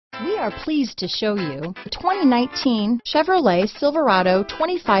We are pleased to show you the 2019 Chevrolet Silverado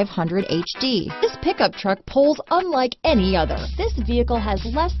 2500 HD. This pickup truck pulls unlike any other. This vehicle has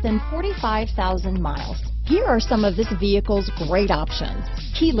less than 45,000 miles. Here are some of this vehicle's great options: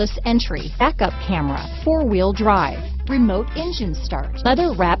 keyless entry, backup camera, four-wheel drive, remote engine start,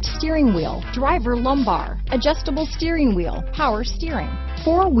 leather-wrapped steering wheel, driver lumbar, adjustable steering wheel, power steering,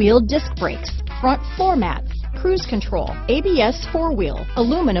 four-wheel disc brakes, front floor mats, cruise control, ABS four-wheel,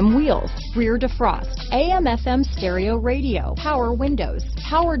 aluminum wheels, rear defrost, AM/FM stereo radio, power windows,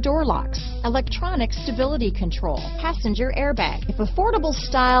 power door locks, electronic stability control, passenger airbag. If affordable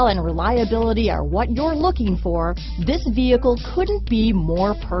style and reliability are what you're looking for, this vehicle couldn't be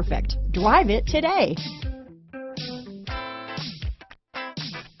more perfect. Drive it today.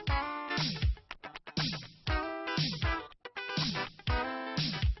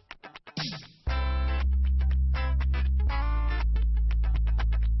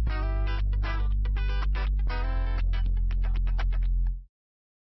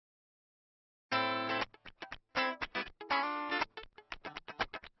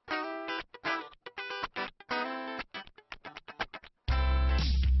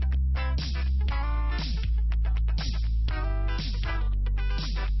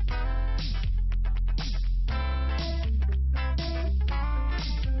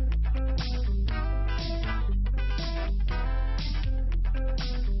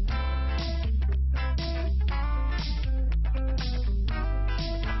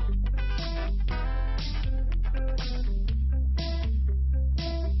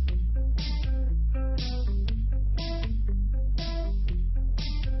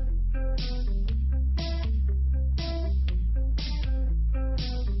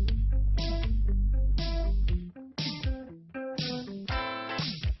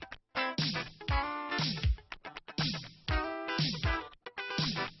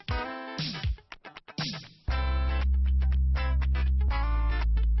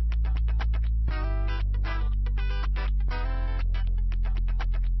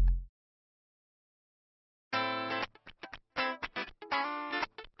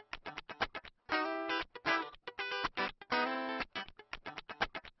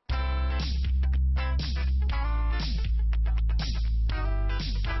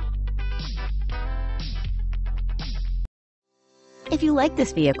 If you like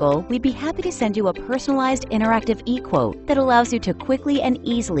this vehicle, we'd be happy to send you a personalized interactive e-quote that allows you to quickly and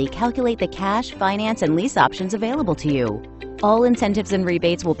easily calculate the cash, finance, and lease options available to you. All incentives and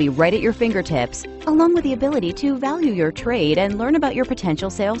rebates will be right at your fingertips, along with the ability to value your trade and learn about your potential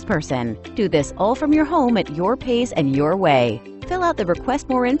salesperson. Do this all from your home at your pace and your way. Fill out the Request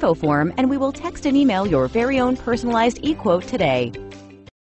More Info form and we will text and email your very own personalized e-quote today.